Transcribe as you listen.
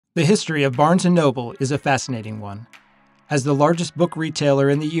The history of Barnes & Noble is a fascinating one. As the largest book retailer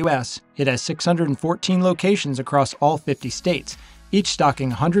in the U.S., it has 614 locations across all 50 states, each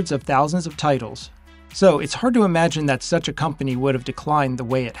stocking hundreds of thousands of titles. So it's hard to imagine that such a company would have declined the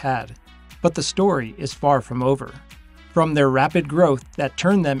way it had. But the story is far from over. From their rapid growth that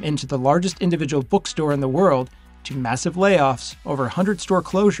turned them into the largest individual bookstore in the world, to massive layoffs, over 100 store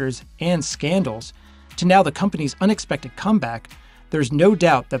closures, and scandals, to now the company's unexpected comeback, there's no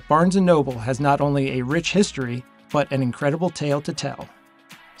doubt that Barnes & Noble has not only a rich history, but an incredible tale to tell.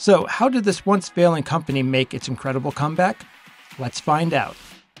 So how did this once failing company make its incredible comeback? Let's find out.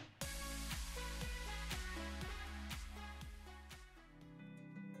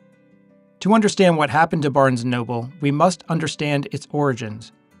 To understand what happened to Barnes & Noble, we must understand its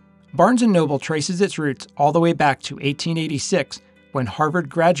origins. Barnes & Noble traces its roots all the way back to 1886, when Harvard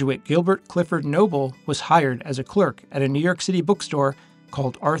graduate Gilbert Clifford Noble was hired as a clerk at a New York City bookstore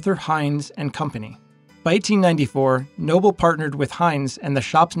called Arthur Hines and Company. By 1894, Noble partnered with Hines and the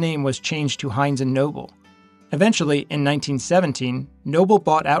shop's name was changed to Hines & Noble. Eventually, in 1917, Noble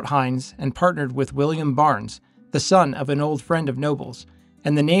bought out Hines and partnered with William Barnes, the son of an old friend of Noble's,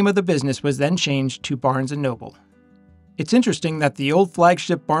 and the name of the business was then changed to Barnes & Noble. It's interesting that the old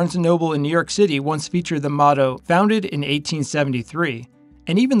flagship Barnes & Noble in New York City once featured the motto, "Founded in 1873,"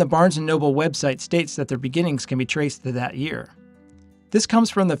 and even the Barnes & Noble website states that their beginnings can be traced to that year. This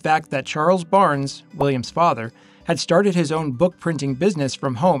comes from the fact that Charles Barnes, William's father, had started his own book printing business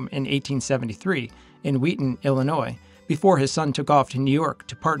from home in 1873 in Wheaton, Illinois, before his son took off to New York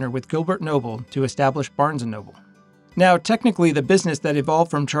to partner with Gilbert Noble to establish Barnes & Noble. Now, technically, the business that evolved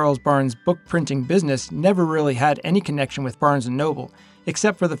from Charles Barnes' book printing business never really had any connection with Barnes & Noble,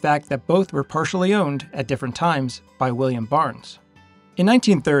 except for the fact that both were partially owned, at different times, by William Barnes. In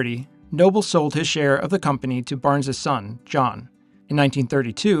 1930, Noble sold his share of the company to Barnes' son, John. In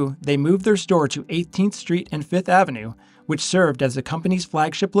 1932, they moved their store to 18th Street and 5th Avenue, which served as the company's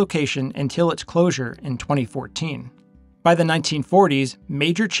flagship location until its closure in 2014. By the 1940s,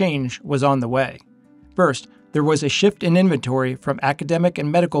 major change was on the way. First, there was a shift in inventory from academic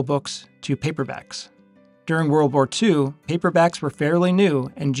and medical books to paperbacks. During World War II, paperbacks were fairly new,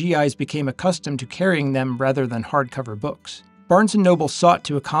 and GIs became accustomed to carrying them rather than hardcover books. Barnes & Noble sought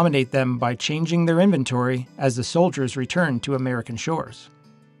to accommodate them by changing their inventory as the soldiers returned to American shores.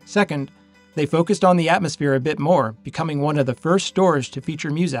 Second, they focused on the atmosphere a bit more, becoming one of the first stores to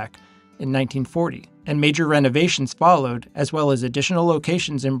feature Muzak in 1940, and major renovations followed, as well as additional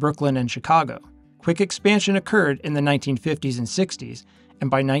locations in Brooklyn and Chicago. Quick expansion occurred in the 1950s and 60s, and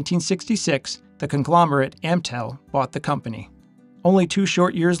by 1966, the conglomerate Amtel bought the company. Only 2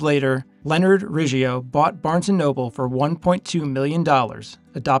 short years later, Leonard Riggio bought Barnes & Noble for $1.2 million,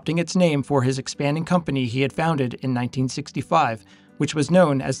 adopting its name for his expanding company he had founded in 1965, which was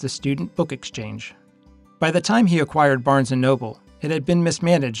known as the Student Book Exchange. By the time he acquired Barnes & Noble, it had been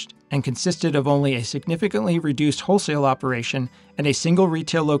mismanaged and consisted of only a significantly reduced wholesale operation and a single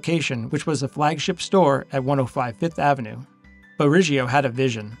retail location, which was a flagship store at 105 Fifth Avenue. But Riggio had a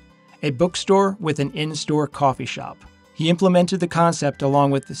vision, a bookstore with an in-store coffee shop. He implemented the concept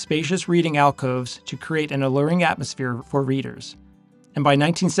along with the spacious reading alcoves to create an alluring atmosphere for readers. And by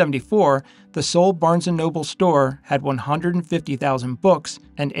 1974, the sole Barnes & Noble store had 150,000 books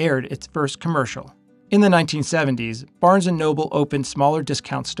and aired its first commercial. In the 1970s, Barnes & Noble opened smaller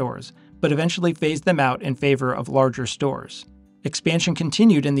discount stores, but eventually phased them out in favor of larger stores. Expansion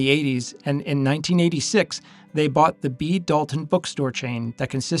continued in the 80s, and in 1986, they bought the B. Dalton bookstore chain that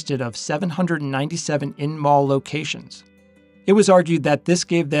consisted of 797 in-mall locations. It was argued that this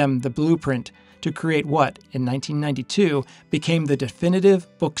gave them the blueprint to create what, in 1992, became the definitive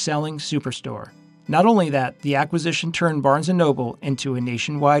book-selling superstore. Not only that, the acquisition turned Barnes & Noble into a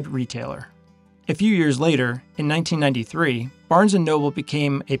nationwide retailer. A few years later, in 1993, Barnes & Noble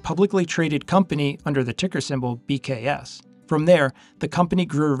became a publicly traded company under the ticker symbol BKS. From there, the company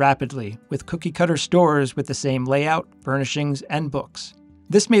grew rapidly, with cookie-cutter stores with the same layout, furnishings, and books.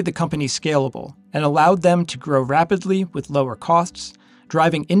 This made the company scalable and allowed them to grow rapidly with lower costs,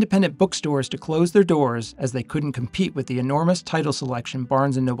 driving independent bookstores to close their doors as they couldn't compete with the enormous title selection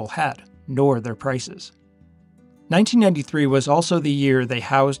Barnes & Noble had, nor their prices. 1993 was also the year they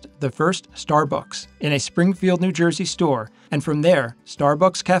housed the first Starbucks in a Springfield, New Jersey store, and from there,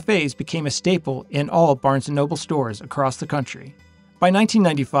 Starbucks cafes became a staple in all Barnes & Noble stores across the country. By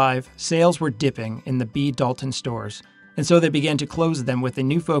 1995, sales were dipping in the B. Dalton stores, and so they began to close them with a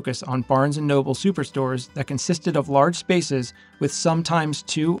new focus on Barnes & Noble superstores that consisted of large spaces with sometimes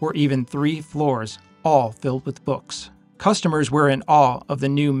 2 or even 3 floors, all filled with books. Customers were in awe of the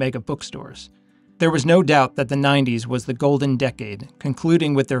new mega bookstores. There was no doubt that the 90s was the golden decade,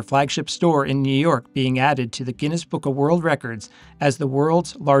 concluding with their flagship store in New York being added to the Guinness Book of World Records as the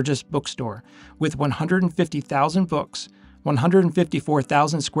world's largest bookstore, with 150,000 books,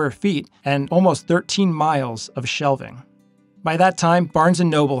 154,000 square feet, and almost 13 miles of shelving. By that time, Barnes &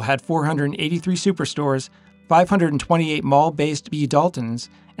 Noble had 483 superstores, 528 mall-based B. Daltons,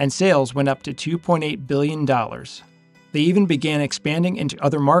 and sales went up to $2.8 billion. They even began expanding into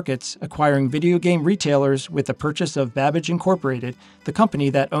other markets, acquiring video game retailers with the purchase of Babbage Incorporated, the company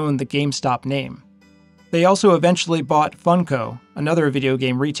that owned the GameStop name. They also eventually bought Funko, another video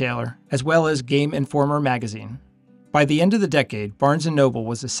game retailer, as well as Game Informer magazine. By the end of the decade, Barnes & Noble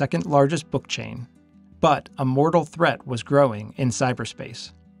was the second largest book chain. But a mortal threat was growing in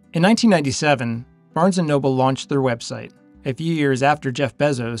cyberspace. In 1997, Barnes & Noble launched their website, a few years after Jeff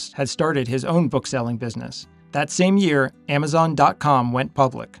Bezos had started his own book-selling business. That same year, Amazon.com went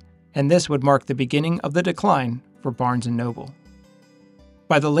public, and this would mark the beginning of the decline for Barnes & Noble.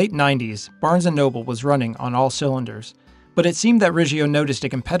 By the late 90s, Barnes & Noble was running on all cylinders, but it seemed that Riggio noticed a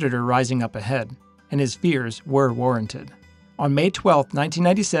competitor rising up ahead, and his fears were warranted. On May 12,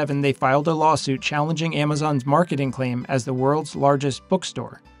 1997, they filed a lawsuit challenging Amazon's marketing claim as the world's largest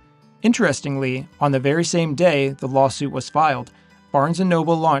bookstore. Interestingly, on the very same day the lawsuit was filed, Barnes &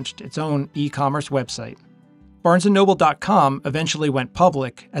 Noble launched its own e-commerce website. BarnesandNoble.com eventually went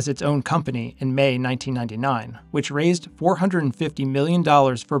public as its own company in May 1999, which raised $450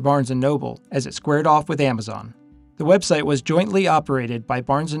 million for Barnes & Noble as it squared off with Amazon. The website was jointly operated by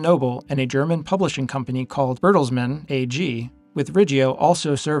Barnes & Noble and a German publishing company called Bertelsmann AG, with Riggio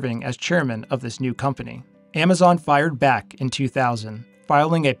also serving as chairman of this new company. Amazon fired back in 2000,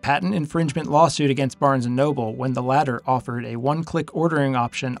 filing a patent infringement lawsuit against Barnes & Noble when the latter offered a one-click ordering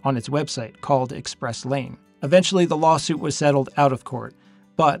option on its website called Express Lane. Eventually, the lawsuit was settled out of court,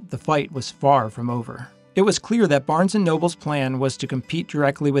 but the fight was far from over. It was clear that Barnes & Noble's plan was to compete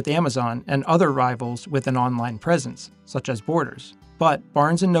directly with Amazon and other rivals with an online presence, such as Borders. But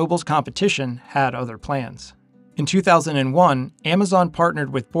Barnes & Noble's competition had other plans. In 2001, Amazon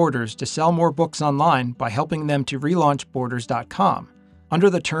partnered with Borders to sell more books online by helping them to relaunch Borders.com. Under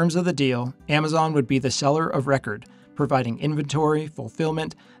the terms of the deal, Amazon would be the seller of record, providing inventory,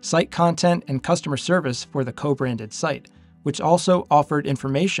 fulfillment, site content, and customer service for the co-branded site, which also offered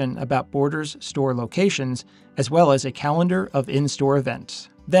information about Borders store locations, as well as a calendar of in-store events.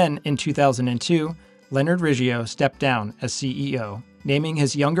 Then, in 2002, Leonard Riggio stepped down as CEO, naming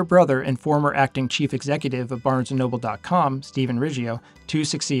his younger brother and former acting chief executive of BarnesandNoble.com, Stephen Riggio, to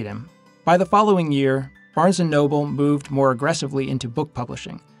succeed him. By the following year, Barnes & Noble moved more aggressively into book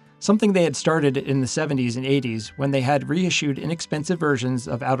publishing, something they had started in the 70s and 80s when they had reissued inexpensive versions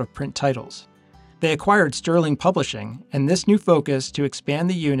of out-of-print titles. They acquired Sterling Publishing, and this new focus to expand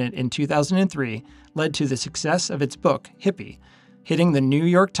the unit in 2003 led to the success of its book, Hippie, hitting the New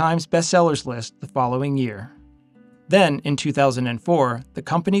York Times bestsellers list the following year. Then, in 2004, the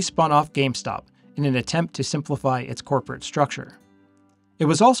company spun off GameStop in an attempt to simplify its corporate structure. It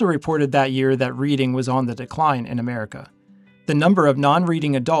was also reported that year that reading was on the decline in America. The number of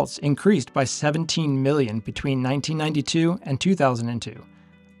non-reading adults increased by 17 million between 1992 and 2002.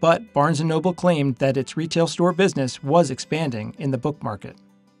 But Barnes & Noble claimed that its retail store business was expanding in the book market.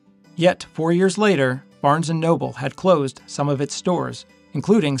 Yet, 4 years later, Barnes & Noble had closed some of its stores,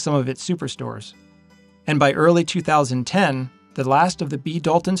 including some of its superstores. And by early 2010, the last of the B.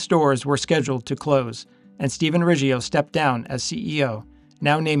 Dalton stores were scheduled to close, and Stephen Riggio stepped down as CEO,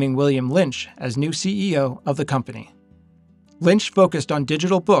 now naming William Lynch as new CEO of the company. Lynch focused on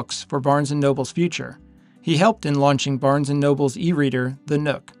digital books for Barnes & Noble's future. He helped in launching Barnes & Noble's e-reader, the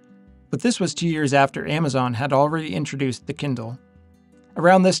Nook. But this was 2 years after Amazon had already introduced the Kindle.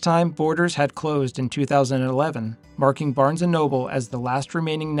 Around this time, Borders had closed in 2011, marking Barnes & Noble as the last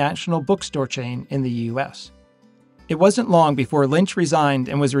remaining national bookstore chain in the U.S. It wasn't long before Lynch resigned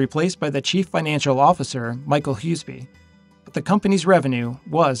and was replaced by the chief financial officer, Michael Huseby. But the company's revenue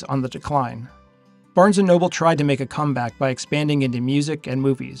was on the decline. Barnes & Noble tried to make a comeback by expanding into music and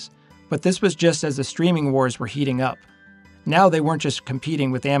movies, but this was just as the streaming wars were heating up. Now they weren't just competing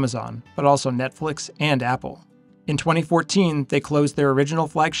with Amazon, but also Netflix and Apple. In 2014, they closed their original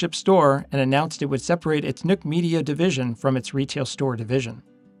flagship store and announced it would separate its Nook Media division from its retail store division.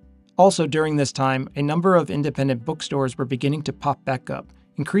 Also during this time, a number of independent bookstores were beginning to pop back up,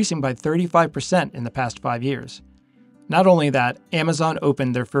 increasing by 35% in the past 5 years. Not only that, Amazon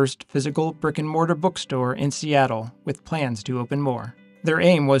opened their first physical brick-and-mortar bookstore in Seattle, with plans to open more. Their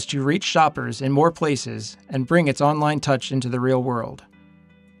aim was to reach shoppers in more places and bring its online touch into the real world.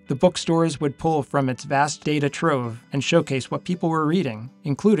 The bookstores would pull from its vast data trove and showcase what people were reading,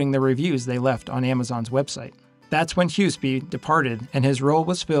 including the reviews they left on Amazon's website. That's when Huseby departed, and his role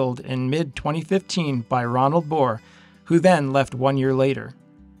was filled in mid-2015 by Ronald Bohr, who then left 1 year later.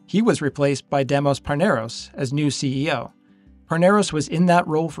 He was replaced by Demos Parneros as new CEO. Parneros was in that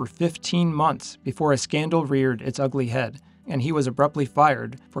role for 15 months before a scandal reared its ugly head, and he was abruptly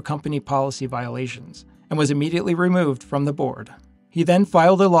fired for company policy violations and was immediately removed from the board. He then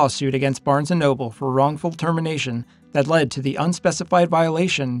filed a lawsuit against Barnes & Noble for wrongful termination that led to the unspecified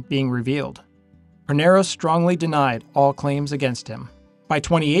violation being revealed. Parneros strongly denied all claims against him. By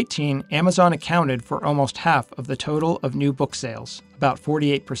 2018, Amazon accounted for almost half of the total of new book sales, about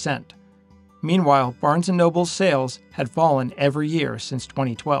 48%. Meanwhile, Barnes & Noble's sales had fallen every year since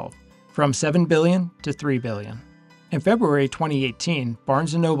 2012, from $7 billion to $3 billion. In February 2018,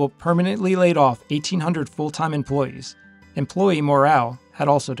 Barnes & Noble permanently laid off 1,800 full-time employees. Employee morale had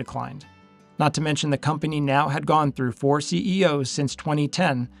also declined. Not to mention the company now had gone through 4 CEOs since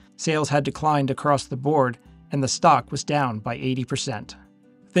 2010, sales had declined across the board, and the stock was down by 80%.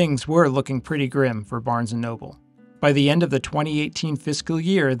 Things were looking pretty grim for Barnes & Noble. By the end of the 2018 fiscal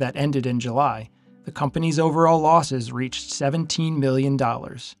year that ended in July, the company's overall losses reached $17 million.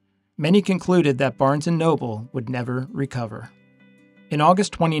 Many concluded that Barnes & Noble would never recover. In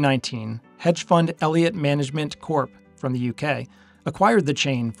August 2019, hedge fund Elliott Management Corp. From the UK acquired the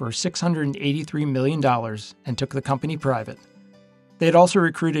chain for $683 million and took the company private. They had also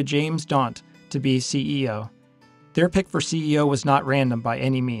recruited James Daunt to be CEO. Their pick for CEO was not random by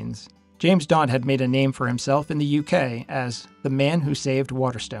any means. James Daunt had made a name for himself in the UK as the man who saved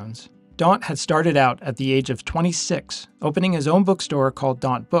Waterstones. Daunt had started out at the age of 26, opening his own bookstore called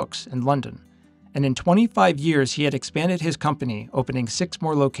Daunt Books in London. And in 25 years, he had expanded his company, opening 6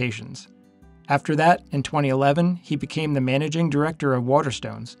 more locations. After that, in 2011, he became the managing director of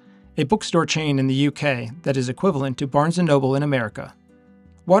Waterstones, a bookstore chain in the UK that is equivalent to Barnes & Noble in America.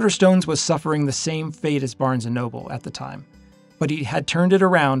 Waterstones was suffering the same fate as Barnes & Noble at the time, but he had turned it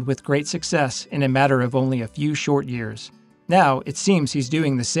around with great success in a matter of only a few short years. Now, it seems he's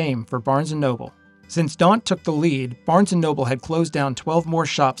doing the same for Barnes & Noble. Since Daunt took the lead, Barnes & Noble had closed down 12 more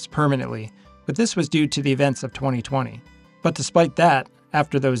shops permanently, but this was due to the events of 2020. But despite that,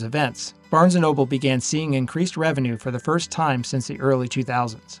 after those events, Barnes & Noble began seeing increased revenue for the first time since the early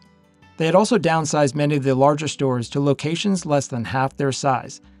 2000s. They had also downsized many of the larger stores to locations less than half their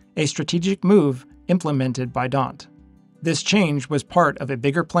size, a strategic move implemented by Daunt. This change was part of a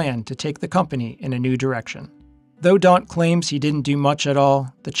bigger plan to take the company in a new direction. Though Daunt claims he didn't do much at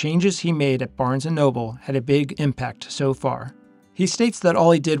all, the changes he made at Barnes & Noble had a big impact so far. He states that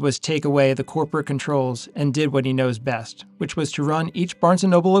all he did was take away the corporate controls and did what he knows best, which was to run each Barnes &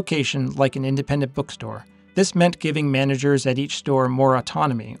 Noble location like an independent bookstore. This meant giving managers at each store more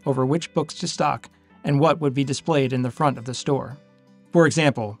autonomy over which books to stock and what would be displayed in the front of the store. For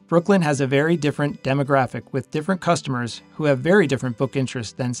example, Brooklyn has a very different demographic with different customers who have very different book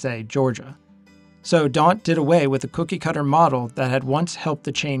interests than, say, Georgia. So Daunt did away with the cookie-cutter model that had once helped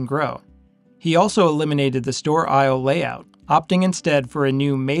the chain grow. He also eliminated the store aisle layout, opting instead for a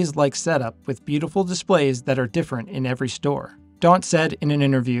new maze-like setup with beautiful displays that are different in every store. Daunt said in an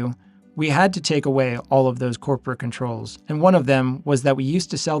interview, "We had to take away all of those corporate controls, and one of them was that we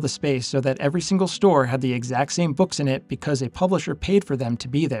used to sell the space so that every single store had the exact same books in it because a publisher paid for them to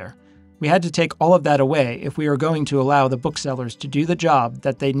be there. We had to take all of that away if we are going to allow the booksellers to do the job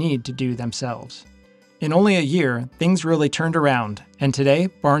that they need to do themselves." In only a year, things really turned around, and today,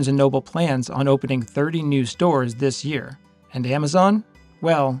 Barnes & Noble plans on opening 30 new stores this year. And Amazon?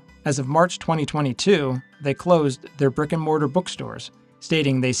 Well, as of March 2022, they closed their brick-and-mortar bookstores,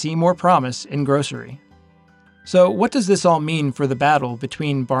 stating they see more promise in grocery. So what does this all mean for the battle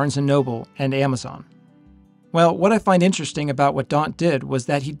between Barnes & Noble and Amazon? Well, what I find interesting about what Daunt did was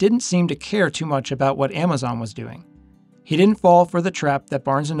that he didn't seem to care too much about what Amazon was doing. He didn't fall for the trap that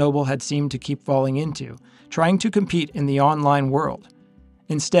Barnes & Noble had seemed to keep falling into, trying to compete in the online world.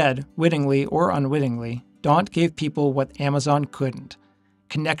 Instead, wittingly or unwittingly, Daunt gave people what Amazon couldn't: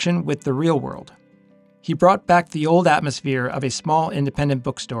 connection with the real world. He brought back the old atmosphere of a small independent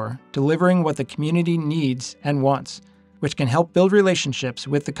bookstore, delivering what the community needs and wants, which can help build relationships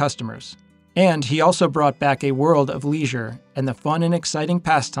with the customers. And he also brought back a world of leisure and the fun and exciting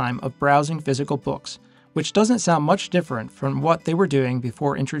pastime of browsing physical books, which doesn't sound much different from what they were doing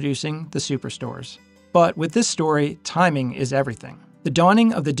before introducing the superstores. But with this story, timing is everything. The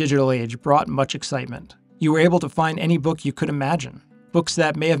dawning of the digital age brought much excitement. You were able to find any book you could imagine, books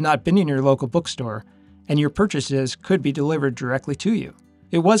that may have not been in your local bookstore, and your purchases could be delivered directly to you.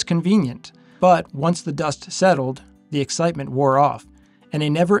 It was convenient, but once the dust settled, the excitement wore off, and a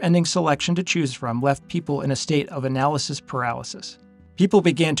never-ending selection to choose from left people in a state of analysis paralysis. People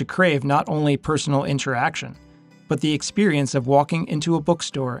began to crave not only personal interaction, but the experience of walking into a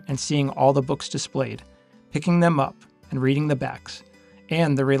bookstore and seeing all the books displayed, picking them up and reading the backs,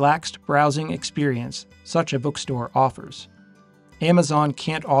 and the relaxed browsing experience such a bookstore offers. Amazon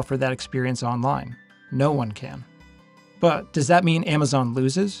can't offer that experience online. No one can. But does that mean Amazon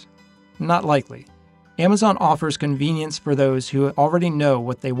loses? Not likely. Amazon offers convenience for those who already know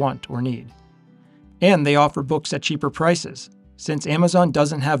what they want or need. And they offer books at cheaper prices, since Amazon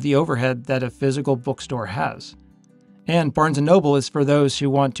doesn't have the overhead that a physical bookstore has. And Barnes & Noble is for those who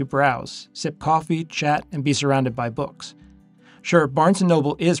want to browse, sip coffee, chat, and be surrounded by books. Sure, Barnes &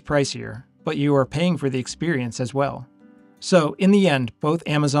 Noble is pricier, but you are paying for the experience as well. So, in the end, both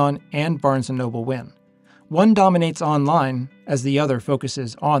Amazon and Barnes & Noble win. One dominates online, as the other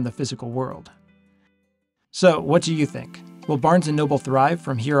focuses on the physical world. So, what do you think? Will Barnes & Noble thrive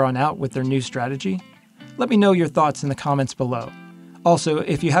from here on out with their new strategy? Let me know your thoughts in the comments below. Also,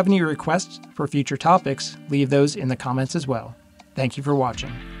 if you have any requests for future topics, leave those in the comments as well. Thank you for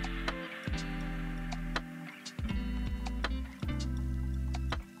watching.